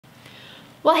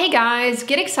Well, hey guys,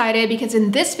 get excited because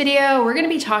in this video, we're gonna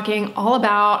be talking all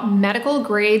about medical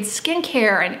grade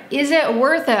skincare and is it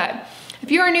worth it? If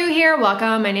you are new here,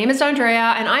 welcome. My name is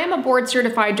Andrea and I am a board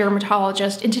certified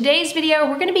dermatologist. In today's video,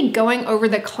 we're gonna be going over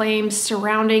the claims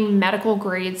surrounding medical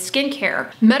grade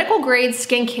skincare. Medical grade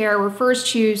skincare refers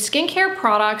to skincare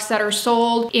products that are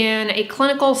sold in a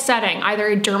clinical setting, either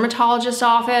a dermatologist's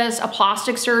office, a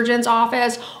plastic surgeon's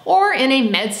office, or in a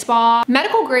med spa.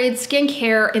 Medical grade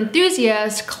skincare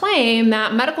enthusiasts claim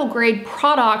that medical grade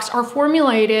products are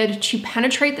formulated to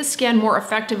penetrate the skin more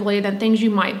effectively than things you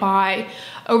might buy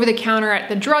over the counter at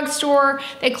the drugstore.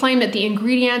 They claim that the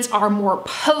ingredients are more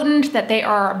potent, that they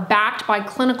are backed by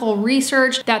clinical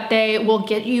research, that they will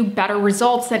get you better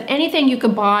results than anything you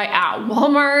could buy at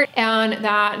Walmart, and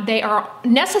that they are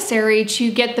necessary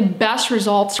to get the best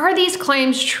results. Are these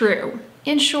claims true?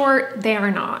 In short, they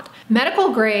are not.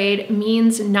 Medical grade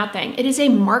means nothing. It is a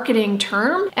marketing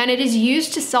term and it is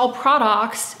used to sell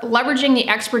products leveraging the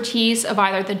expertise of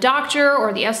either the doctor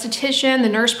or the esthetician, the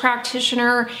nurse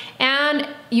practitioner, and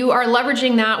you are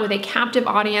leveraging that with a captive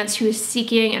audience who is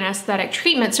seeking an aesthetic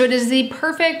treatment. So it is the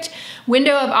perfect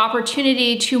window of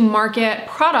opportunity to market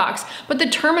products, but the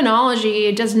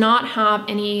terminology does not have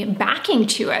any backing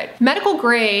to it. Medical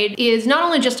grade is not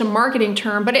only just a marketing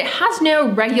term, but it has no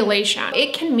regulation.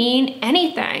 It can mean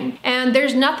anything. And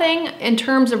there's nothing in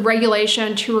terms of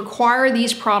regulation to require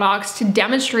these products to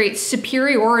demonstrate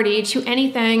superiority to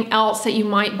anything else that you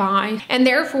might buy. And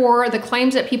therefore, the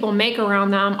claims that people make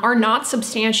around them are not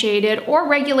substantiated or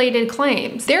regulated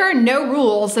claims. There are no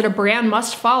rules that a brand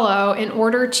must follow in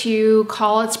order to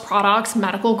call its products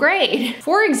medical grade.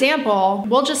 For example,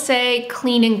 we'll just say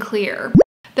Clean and Clear.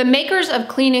 The makers of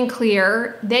Clean and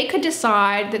Clear, they could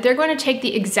decide that they're going to take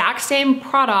the exact same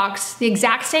products, the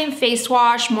exact same face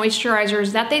wash,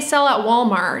 moisturizers that they sell at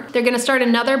Walmart. They're going to start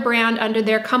another brand under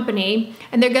their company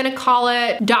and they're going to call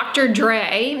it Dr.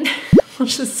 Dray.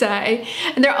 Let's just say,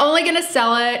 and they're only gonna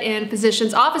sell it in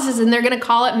physicians' offices and they're gonna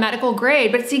call it medical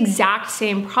grade, but it's the exact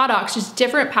same products, just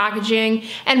different packaging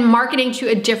and marketing to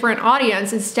a different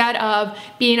audience. Instead of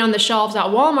being on the shelves at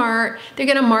Walmart, they're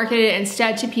gonna market it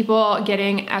instead to people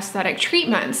getting aesthetic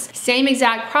treatments. Same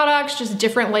exact products, just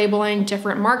different labeling,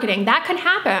 different marketing. That can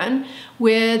happen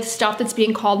with stuff that's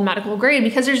being called medical grade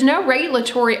because there's no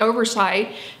regulatory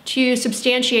oversight to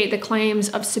substantiate the claims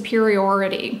of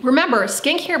superiority. Remember,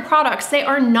 skincare products, they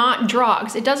are not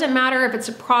drugs. It doesn't matter if it's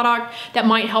a product that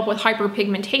might help with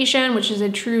hyperpigmentation, which is a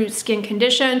true skin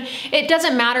condition. It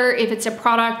doesn't matter if it's a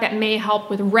product that may help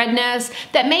with redness,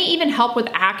 that may even help with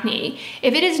acne.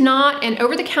 If it is not an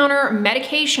over-the-counter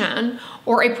medication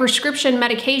or a prescription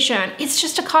medication, it's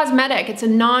just a cosmetic. It's a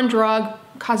non-drug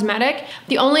cosmetic.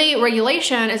 The only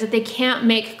regulation is that they can't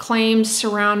make claims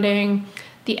surrounding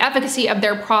the efficacy of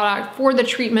their product for the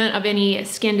treatment of any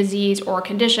skin disease or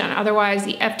condition. Otherwise,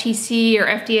 the FTC or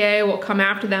FDA will come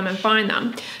after them and fine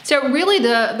them. So really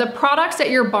the products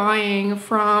that you're buying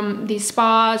from these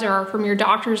spas or from your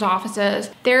doctor's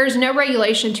offices, there's no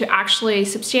regulation to actually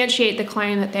substantiate the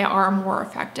claim that they are more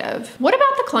effective. What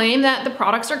about the claim that the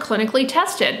products are clinically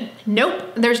tested?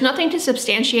 Nope, there's nothing to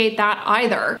substantiate that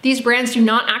either. These brands do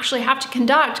not actually have to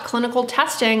conduct clinical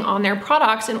testing on their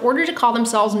products in order to call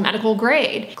themselves medical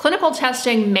grade. Clinical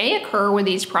testing may occur with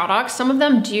these products. Some of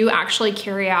them do actually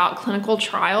carry out clinical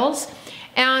trials.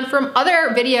 And from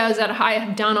other videos that I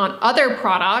have done on other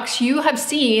products, you have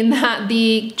seen that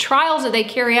the trials that they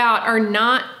carry out are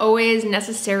not always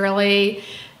necessarily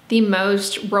the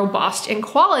most robust in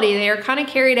quality. They are kind of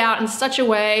carried out in such a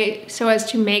way so as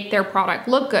to make their product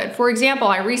look good. For example,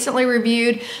 I recently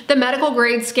reviewed the medical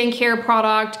grade skincare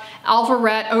product Alpha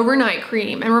Ret Overnight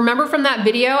Cream. And remember from that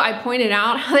video, I pointed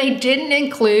out how they didn't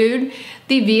include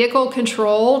the vehicle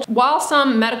control. While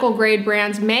some medical grade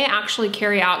brands may actually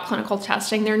carry out clinical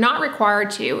testing, they're not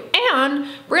required to. And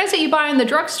brands that you buy in the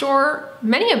drugstore,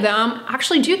 many of them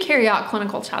actually do carry out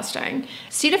clinical testing.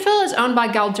 Cetaphil is owned by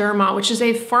Galderma, which is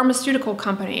a pharmaceutical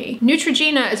company.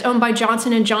 Neutrogena is owned by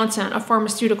Johnson & Johnson, a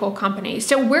pharmaceutical company.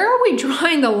 So where are we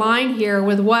drawing the line here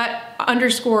with what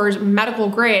underscores medical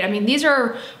grade? I mean, these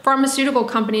are pharmaceutical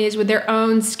companies with their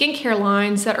own skincare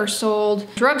lines that are sold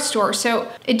drugstore. So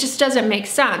it just doesn't make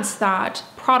sense that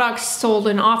products sold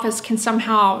in office can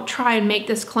somehow try and make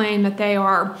this claim that they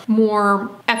are more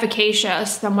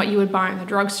efficacious than what you would buy in the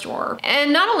drugstore.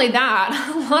 And not only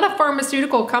that, a lot of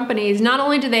pharmaceutical companies, not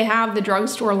only do they have the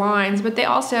drugstore lines, but they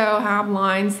also have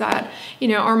lines that,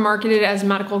 are marketed as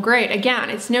medical grade. Again,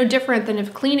 it's no different than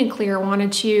if Clean and Clear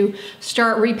wanted to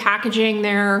start repackaging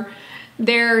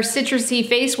their citrusy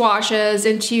face washes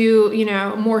into, you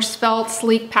know, more svelte,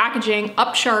 sleek packaging,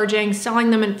 upcharging, selling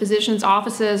them in physicians'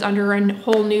 offices under a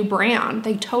whole new brand.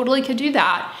 They totally could do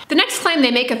that. The next claim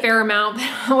they make a fair amount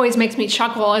that always makes me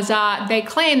chuckle is that they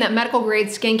claim that medical grade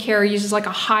skincare uses like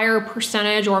a higher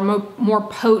percentage or more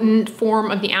potent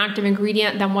form of the active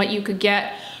ingredient than what you could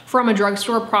get from a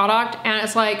drugstore product. And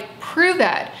it's like, prove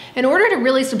it. In order to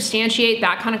really substantiate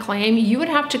that kind of claim, you would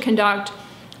have to conduct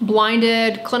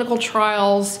blinded clinical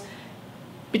trials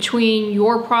between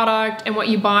your product and what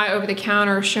you buy over the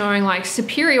counter, showing like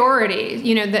superiority,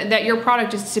 you know, that your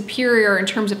product is superior in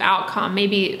terms of outcome,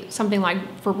 maybe something like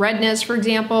for redness, for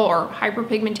example, or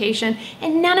hyperpigmentation.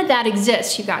 And none of that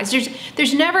exists, you guys.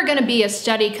 There's never gonna be a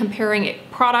study comparing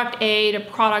product A to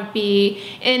product B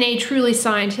in a truly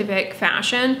scientific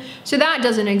fashion. So that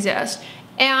doesn't exist.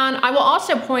 And I will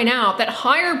also point out that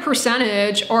higher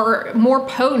percentage or more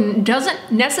potent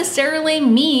doesn't necessarily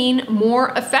mean more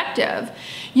effective.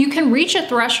 You can reach a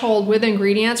threshold with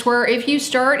ingredients where if you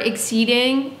start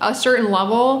exceeding a certain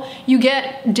level, you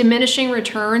get diminishing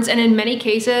returns, and in many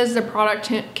cases, the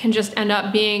product can just end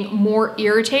up being more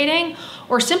irritating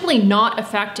or simply not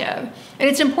effective. And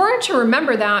it's important to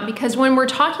remember that, because when we're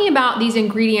talking about these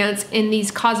ingredients in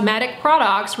these cosmetic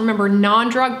products, remember,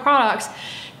 non-drug products,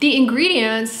 the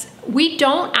ingredients, we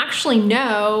don't actually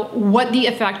know what the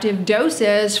effective dose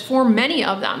is for many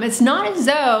of them. It's not as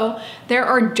though there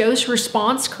are dose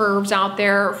response curves out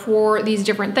there for these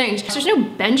different things. There's no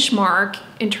benchmark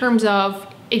in terms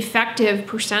of effective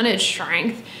percentage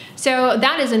strength. So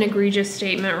that is an egregious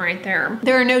statement right there.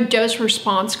 There are no dose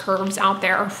response curves out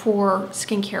there for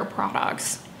skincare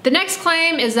products. The next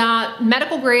claim is that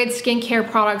medical grade skincare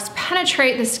products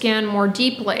penetrate the skin more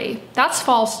deeply. That's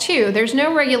false too. There's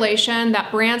no regulation that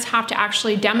brands have to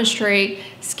actually demonstrate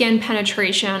skin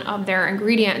penetration of their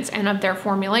ingredients and of their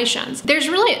formulations. There's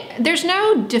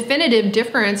no definitive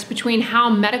difference between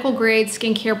how medical grade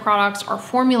skincare products are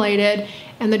formulated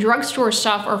and the drugstore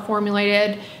stuff are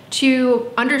formulated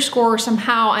to underscore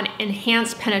somehow an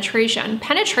enhanced penetration.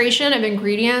 Penetration of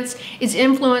ingredients is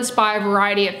influenced by a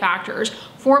variety of factors.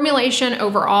 Formulation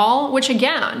overall, which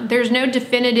again, there's no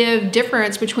definitive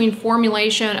difference between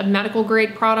formulation of medical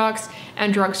grade products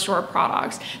and drugstore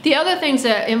products. The other things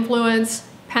that influence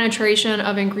penetration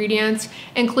of ingredients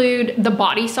include the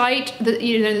body site,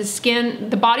 the skin,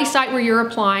 the body site where you're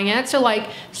applying it. So like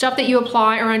stuff that you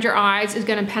apply around your eyes is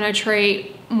gonna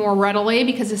penetrate more readily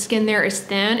because the skin there is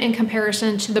thin in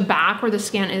comparison to the back where the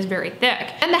skin is very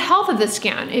thick. And the health of the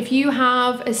skin. If you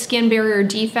have a skin barrier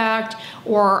defect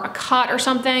or a cut or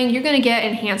something, you're gonna get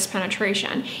enhanced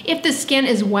penetration. If the skin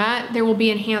is wet, there will be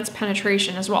enhanced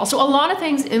penetration as well. So a lot of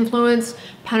things influence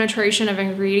penetration of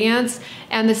ingredients,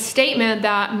 and the statement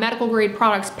that medical grade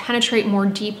products penetrate more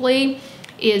deeply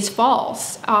is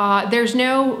false. There's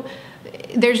no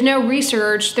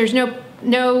research, there's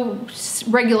no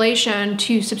regulation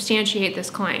to substantiate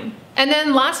this claim. And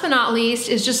then last but not least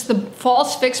is just the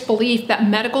false fixed belief that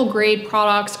medical grade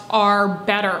products are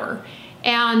better.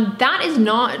 And that is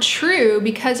not true,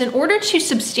 because in order to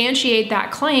substantiate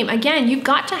that claim, again, you've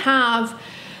got to have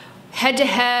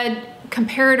head-to-head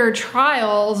comparator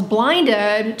trials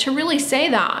blinded to really say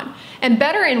that. And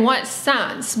better in what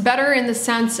sense? Better in the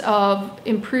sense of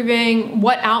improving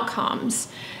what outcomes?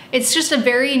 It's just a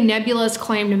very nebulous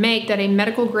claim to make that a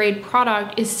medical grade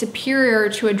product is superior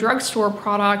to a drugstore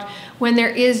product when there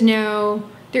is no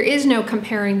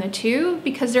comparing the two,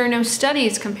 because there are no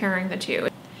studies comparing the two.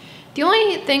 The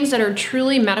only things that are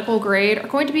truly medical grade are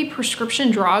going to be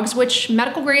prescription drugs, which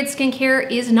medical grade skincare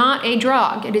is not a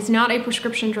drug. It is not a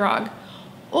prescription drug.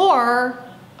 Or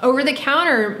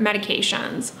over-the-counter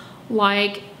medications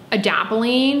like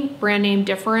adapalene, brand name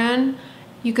Differin.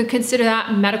 You could consider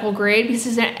that medical grade because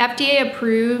it's an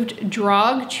FDA-approved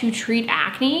drug to treat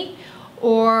acne,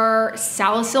 or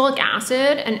salicylic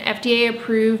acid, an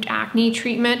FDA-approved acne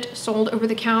treatment sold over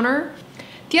the counter.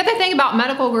 The other thing about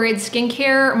medical grade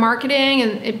skincare marketing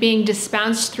and it being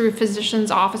dispensed through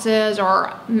physicians' offices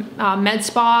or med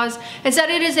spas is that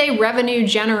it is a revenue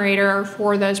generator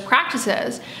for those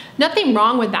practices. Nothing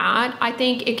wrong with that. I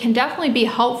think it can definitely be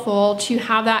helpful to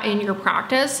have that in your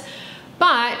practice,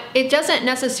 but it doesn't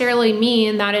necessarily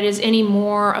mean that it is any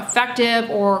more effective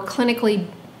or clinically,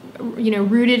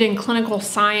 rooted in clinical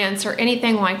science or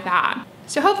anything like that.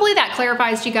 So hopefully that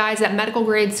clarifies to you guys that medical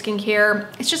grade skincare,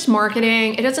 it's just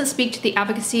marketing. It doesn't speak to the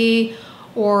efficacy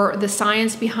or the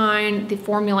science behind the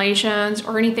formulations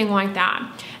or anything like that.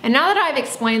 And now that I've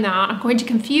explained that, I'm going to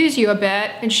confuse you a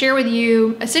bit and share with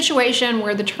you a situation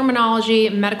where the terminology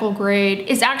medical grade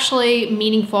is actually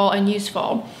meaningful and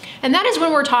useful. And that is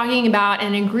when we're talking about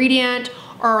an ingredient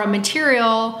or a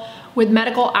material with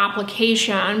medical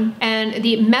application, and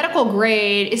the medical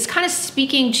grade is kind of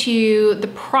speaking to the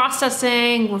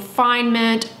processing,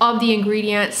 refinement of the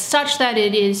ingredient such that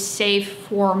it is safe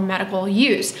for medical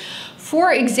use.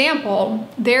 For example,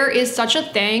 there is such a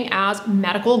thing as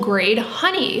medical grade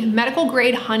honey. Medical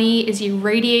grade honey is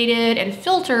irradiated and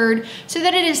filtered so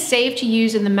that it is safe to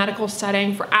use in the medical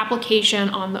setting for application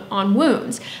on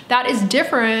wounds. That is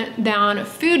different than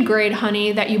food grade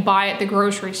honey that you buy at the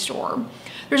grocery store.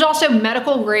 There's also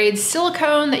medical grade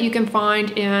silicone that you can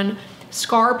find in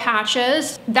scar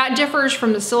patches. That differs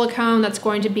from the silicone that's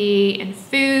going to be in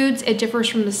foods. It differs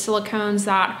from the silicones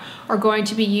that are going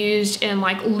to be used in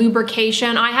like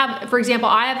lubrication. For example,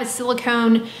 I have a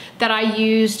silicone that I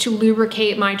use to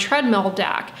lubricate my treadmill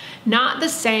deck. Not the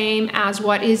same as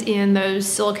what is in those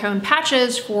silicone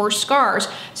patches for scars.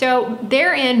 So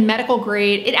they're in medical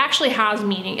grade. It actually has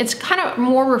meaning. It's kind of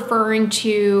more referring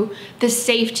to the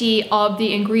safety of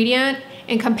the ingredient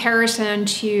in comparison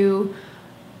to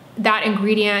that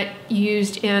ingredient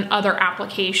used in other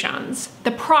applications.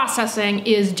 The processing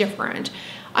is different.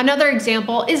 Another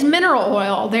example is mineral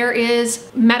oil. There is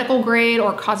medical grade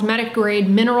or cosmetic grade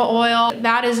mineral oil.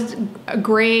 That is a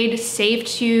grade safe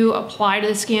to apply to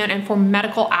the skin and for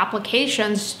medical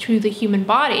applications to the human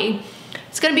body.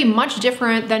 It's going to be much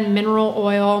different than mineral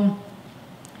oil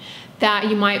that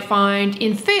you might find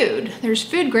in food. There's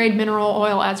food grade mineral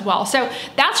oil as well. So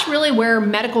that's really where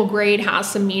medical grade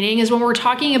has some meaning, is when we're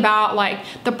talking about like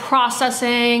the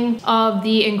processing of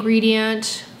the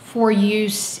ingredient for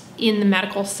use in the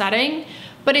medical setting,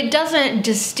 but it doesn't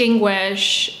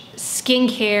distinguish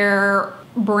skincare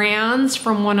brands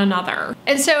from one another.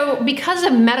 And so because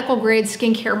of medical grade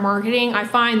skincare marketing, I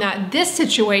find that this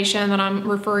situation that I'm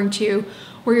referring to,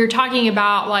 where you're talking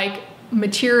about like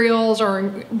materials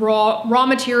or raw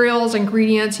materials,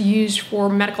 ingredients used for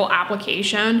medical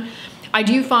application, I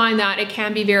do find that it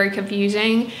can be very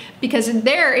confusing, because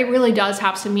there it really does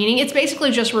have some meaning. It's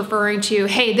basically just referring to,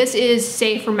 hey, this is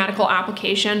safe for medical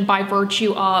application by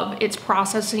virtue of its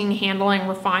processing, handling,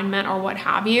 refinement, or what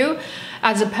have you,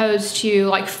 as opposed to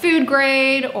like food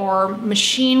grade or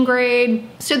machine grade.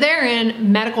 So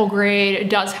therein, medical grade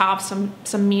does have some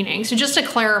meaning. So just to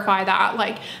clarify that,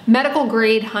 like medical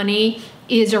grade honey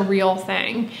is a real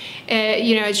thing.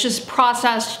 It's just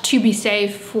processed to be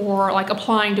safe for like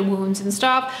applying to wounds and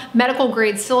stuff. Medical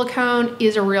grade silicone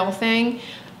is a real thing,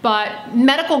 but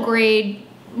medical grade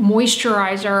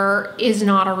moisturizer is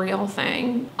not a real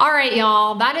thing. All right,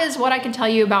 y'all, that is what I can tell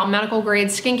you about medical grade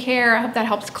skincare. I hope that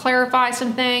helps clarify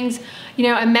some things.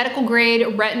 A medical grade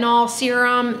retinol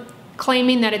serum,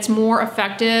 claiming that it's more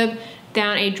effective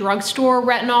than a drugstore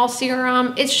retinol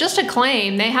serum, it's just a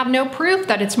claim. They have no proof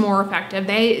that it's more effective.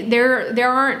 There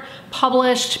aren't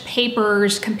published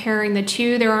papers comparing the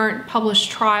two. There aren't published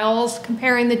trials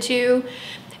comparing the two.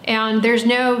 And there's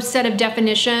no set of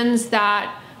definitions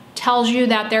that tells you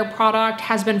that their product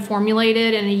has been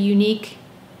formulated in a unique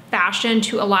fashion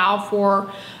to allow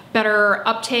for better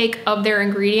uptake of their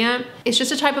ingredient. It's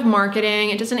just a type of marketing.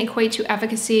 It doesn't equate to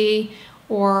efficacy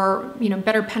or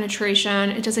better penetration.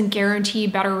 It doesn't guarantee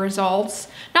better results.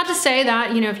 Not to say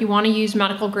that if you want to use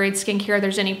medical grade skincare,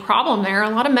 there's any problem there. A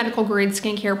lot of medical grade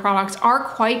skincare products are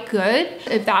quite good.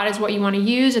 If that is what you want to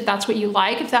use, if that's what you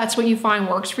like, if that's what you find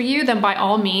works for you, then by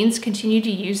all means continue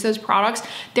to use those products.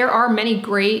 There are many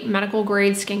great medical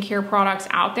grade skincare products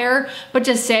out there, but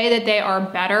to say that they are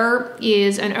better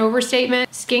is an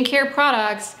overstatement. Skincare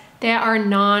products, they are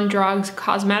non-drugs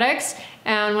cosmetics,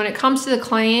 and when it comes to the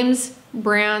claims,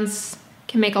 brands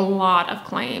can make a lot of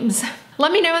claims.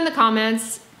 Let me know in the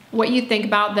comments what you think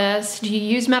about this. Do you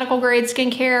use medical grade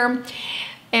skincare?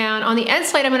 And on the end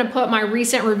slide, I'm gonna put my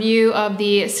recent review of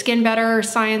the Skin Better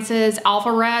Sciences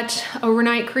Alpha Ret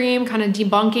Overnight Cream, kind of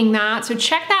debunking that. So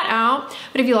check that out.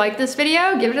 But if you like this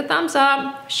video, give it a thumbs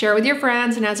up, share with your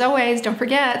friends, and as always, don't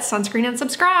forget, sunscreen and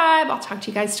subscribe. I'll talk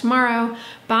to you guys tomorrow.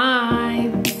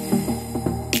 Bye.